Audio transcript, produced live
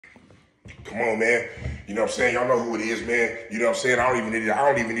Come on, man. You know what I'm saying? Y'all know who it is, man. You know what I'm saying? I don't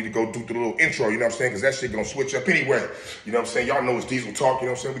even need to go do the little intro, you know what I'm saying? Because that shit gonna switch up anyway. You know what I'm saying? Y'all know it's Diesel Talk, you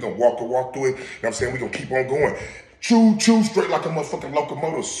know what I'm saying? We gonna walk through it. You know what I'm saying? We gonna keep on going. Choo, straight like a motherfucking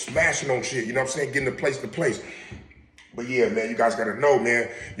locomotive, smashing on shit, you know what I'm saying? Getting to place to place. But yeah, man, you guys gotta know, man,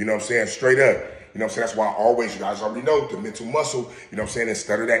 you know what I'm saying? Straight up. You know what I'm saying? That's why I always, you guys already know, the mental muscle, you know what I'm saying? And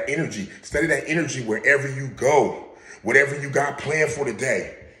study that energy. Study that energy wherever you go. Whatever you got planned for the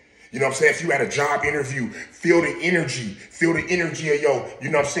day. You know what I'm saying? If you had a job interview, feel the energy. Feel the energy of you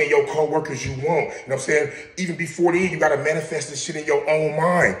know what I'm saying, your co-workers you want. You know what I'm saying? Even before then, you got to manifest this shit in your own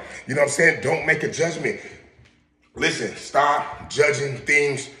mind. You know what I'm saying? Don't make a judgment. Listen, stop judging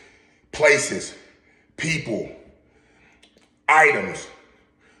things, places, people, items,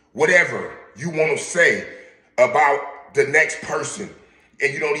 whatever you want to say about the next person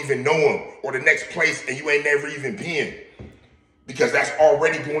and you don't even know them, or the next place and you ain't never even been. Because that's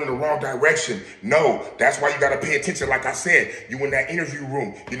already going in the wrong direction. No, that's why you got to pay attention. Like I said, you in that interview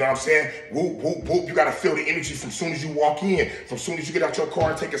room. You know what I'm saying? Whoop, whoop, whoop. You got to feel the energy from soon as you walk in. From soon as you get out your car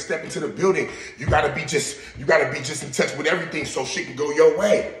and take a step into the building. You got to be just in touch with everything so shit can go your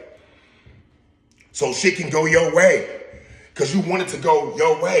way. So shit can go your way. Because you want it to go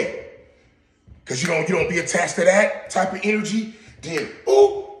your way. Because you don't be attached to that type of energy. Then,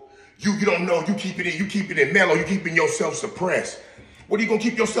 ooh. You don't know, you keep it in mellow, you keeping yourself suppressed. What are you gonna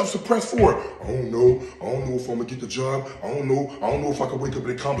keep yourself suppressed for? I don't know if I'm gonna get the job. I don't know if I can wake up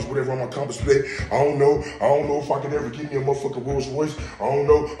and accomplish whatever I'm gonna accomplish today. I don't know if I can ever get me a motherfucking Rolls Royce. I don't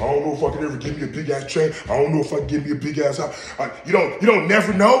know if I can ever get me a big ass train. I don't know if I can get me a big ass house. You don't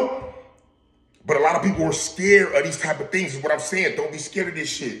never know. But a lot of people are scared of these type of things, is what I'm saying. Don't be scared of this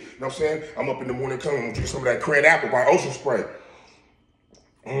shit. You know what I'm saying? I'm up in the morning coming, I'm gonna drink some of that cran apple by Ocean Spray.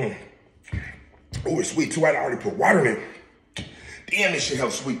 Oh, it's sweet too. I already put water in it. Damn, this shit hella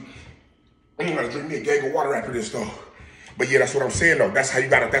sweet. I'm gonna drink me a gang of water after this though. But yeah, that's what I'm saying though. That's how you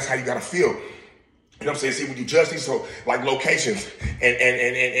gotta feel. You know what I'm saying? See, when you judge these, so like locations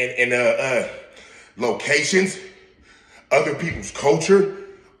and locations, other people's culture,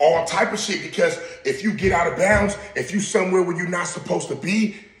 all type of shit. Because if you get out of bounds, if you somewhere where you're not supposed to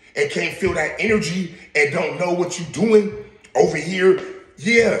be and can't feel that energy and don't know what you're doing over here,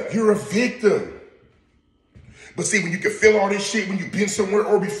 yeah, you're a victim. But see, when you can feel all this shit, when you've been somewhere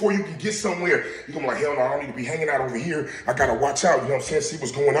or before you can get somewhere, you're gonna be like, hell no, I don't need to be hanging out over here. I gotta watch out, you know what I'm saying? See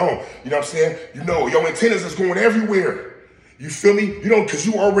what's going on. You know what I'm saying? You know, your antennas is going everywhere. You feel me? You know, because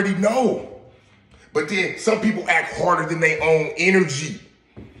you already know. But then some people act harder than their own energy.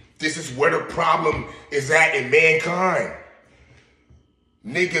 This is where the problem is at in mankind.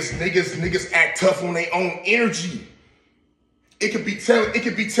 Niggas act tough on their own energy. It could be telling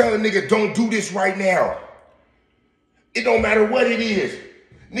nigga, don't do this right now. It don't matter what it is.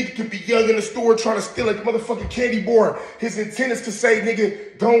 Nigga could be young in the store trying to steal a motherfucking candy bar. His intent is to say,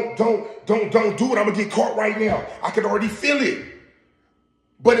 nigga, don't do it. I'm gonna get caught right now. I could already feel it.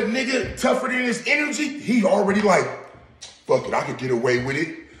 But a nigga tougher than his energy, he already like, fuck it, I could get away with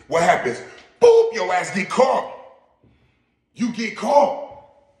it. What happens? Boop, your ass get caught. You get caught.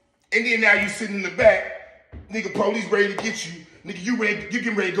 And then now you sitting in the back, nigga, police ready to get you. Nigga, you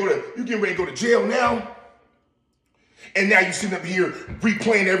getting ready to go to jail now. And now you sitting up here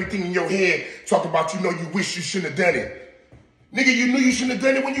replaying everything in your head, talking about you wish you shouldn't have done it. Nigga, you knew you shouldn't have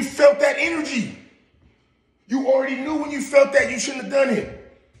done it when you felt that energy. You already knew when you felt that you shouldn't have done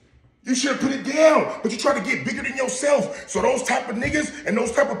it. You should have put it down, but you try to get bigger than yourself. So those type of niggas and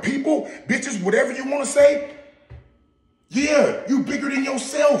those type of people, bitches, whatever you want to say, yeah, you bigger than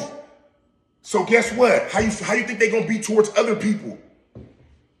yourself. So guess what? How you think they gonna be towards other people?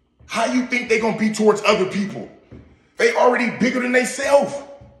 How you think they gonna be towards other people? They already bigger than they self.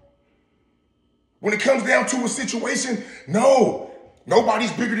 When it comes down to a situation, no,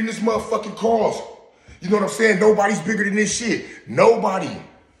 nobody's bigger than this motherfucking cause. You know what I'm saying? Nobody's bigger than this shit. Nobody.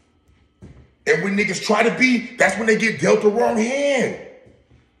 And when niggas try to be, that's when they get dealt the wrong hand.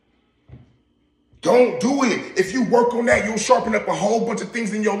 Don't do it. If you work on that, you'll sharpen up a whole bunch of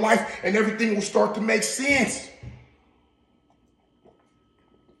things in your life and everything will start to make sense.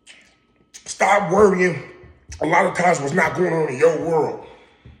 Stop worrying a lot of times what's not going on in your world.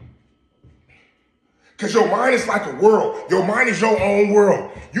 Because your mind is like a world. Your mind is your own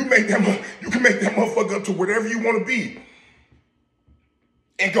world. You can make that motherfucker up to whatever you want to be.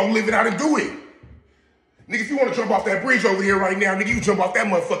 And go live it out and do it. Nigga, if you want to jump off that bridge over here right now, nigga, you jump off that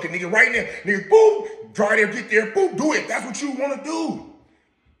motherfucker, nigga, right now. Nigga, boom, drive there, get there, boom, do it. That's what you want to do.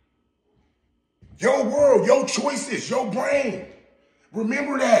 Your world, your choices, your brain.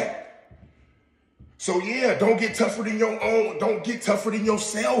 Remember that. So yeah, don't get tougher than your own. Don't get tougher than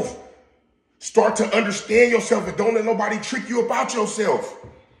yourself. Start to understand yourself and don't let nobody trick you about yourself.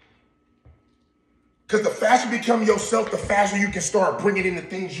 Because the faster you become yourself, the faster you can start bringing in the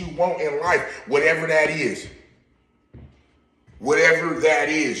things you want in life, whatever that is. Whatever that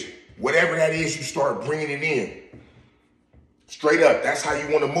is. Whatever that is, you start bringing it in. Straight up, that's how you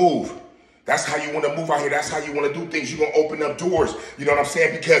want to move. That's how you want to move out here. That's how you want to do things. You're going to open up doors. You know what I'm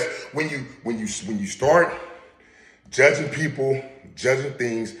saying? Because when you start judging people, judging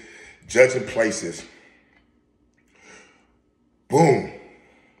things, judging places, boom,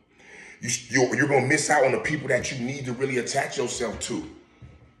 you're going to miss out on the people that you need to really attach yourself to.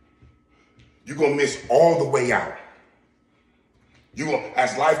 You're going to miss all the way out.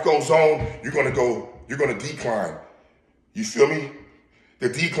 As life goes on, you're going to decline. You feel me? The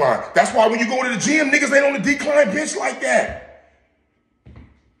decline. That's why when you go to the gym, niggas ain't on the decline bitch like that.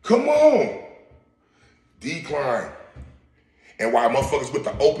 Come on. Decline. And why motherfuckers with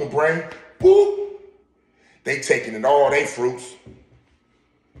the open brain, boop, they taking in all they fruits.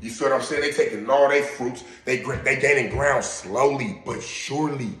 You feel what I'm saying? They taking in all they fruits. They gaining ground slowly but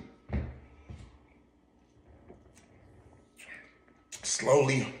surely.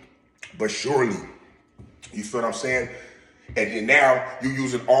 Slowly but surely. You feel what I'm saying? And then now you're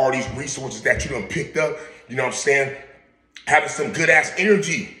using all these resources that you done picked up, you know what I'm saying? Having some good ass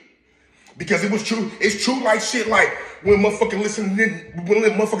energy. Because it was true, it's true like shit, like when motherfucking listen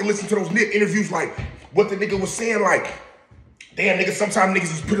to those Nip interviews, like what the nigga was saying, like, damn nigga, sometimes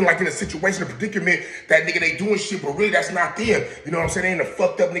niggas is putting like in a situation, a predicament that nigga they doing shit, but really that's not them. You know what I'm saying? They ain't a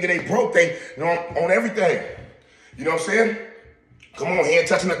fucked up nigga, they broke, they, you know, on everything. You know what I'm saying? Come on, hand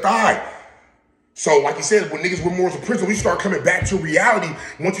touching the thigh. So, like you said, when niggas with morals of principle, we start coming back to reality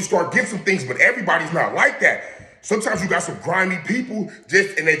once you start getting some things, but everybody's not like that. Sometimes you got some grimy people,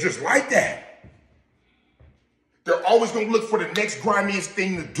 and they just like that. They're always going to look for the next grimiest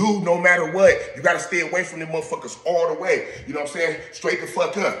thing to do no matter what. You got to stay away from them motherfuckers all the way. You know what I'm saying? Straight the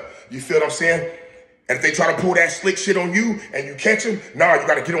fuck up. You feel what I'm saying? And if they try to pull that slick shit on you and you catch them, nah, you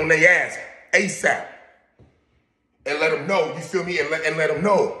got to get on their ass ASAP. And let them know, you feel me? And let them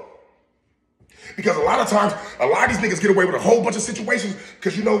know. Because a lot of times, a lot of these niggas get away with a whole bunch of situations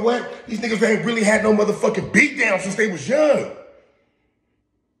because you know what? These niggas ain't really had no motherfucking beat down since they was young.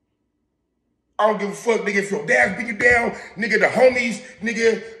 I don't give a fuck, nigga, if your dad beat you down, nigga, the homies,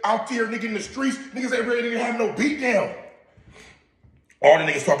 nigga, out there, nigga, in the streets, niggas ain't really have no beat down. All the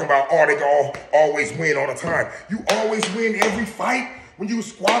niggas talking about, oh, they can always win all the time. You always win every fight when you was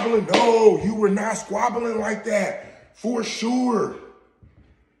squabbling. No, you were not squabbling like that, for sure.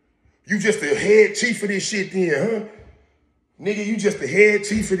 You just the head chief of this shit then, huh? Nigga, you just the head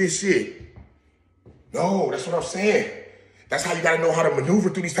chief of this shit. No, that's what I'm saying. That's how you gotta know how to maneuver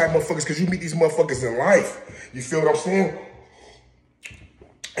through these type of motherfuckers because you meet these motherfuckers in life. You feel what I'm saying?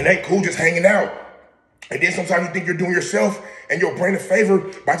 And ain't cool just hanging out. And then sometimes you think you're doing yourself and your brain a favor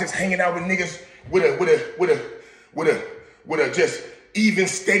by just hanging out with niggas with a just even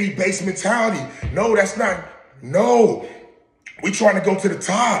steady base mentality. No, that's not, no. We trying to go to the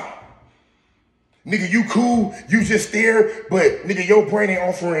top. Nigga, you cool, you just there, but nigga, your brain ain't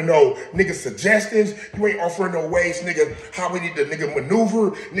offering no nigga suggestions. You ain't offering no ways, nigga, how we need to nigga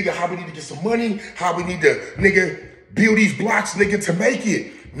maneuver, nigga, how we need to get some money, how we need to nigga build these blocks, nigga, to make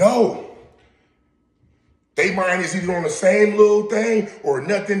it. No. They mind is either on the same little thing or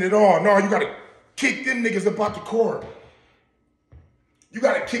nothing at all. No, you gotta kick them niggas about the court. You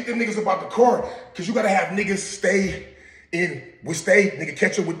gotta kick them niggas about the court because you gotta have niggas nigga,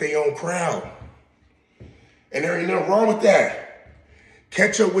 catch up with their own crowd. And there ain't nothing wrong with that.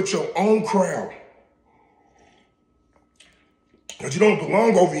 Catch up with your own crowd. But you don't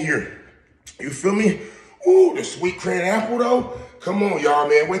belong over here. You feel me? Ooh, the sweet cran apple though. Come on, y'all,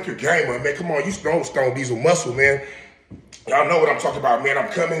 man. Wake your game up, man. Come on, you stone diesel muscle, man. Y'all know what I'm talking about, man. I'm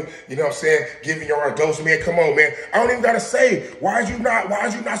coming, you know what I'm saying? Giving y'all a dose, man. Come on, man. I don't even gotta say, why is you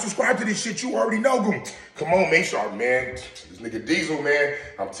not subscribed to this shit? You already know them. Come on, man. Sharp, man. This nigga Diesel, man.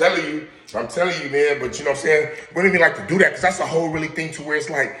 I'm telling you, man. But you know what I'm saying? We don't even like to do that because that's a whole really thing to where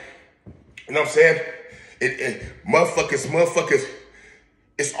it's like, you know what I'm saying? Motherfuckers,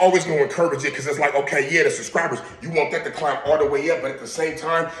 it's always going to encourage it because it's like, okay, yeah, the subscribers, you want that to climb all the way up, but at the same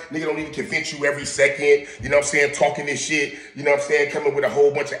time, nigga don't need to convince you every second, you know what I'm saying, talking this shit, you know what I'm saying, coming with a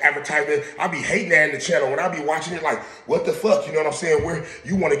whole bunch of advertisement. I be hating that in the channel when I be watching it like, what the fuck, you know what I'm saying, where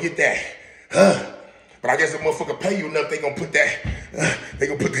you want to get that, But I guess if motherfucker pay you enough, they gonna put that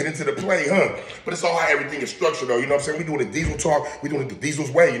into the play, But it's all how everything is structured though, you know what I'm saying? We doing the diesel talk, we doing it the diesel's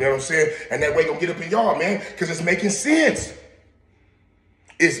way, you know what I'm saying? And that way gonna get up in y'all, man, because it's making sense.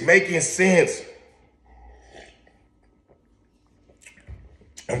 It's making sense.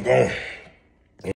 I'm gone.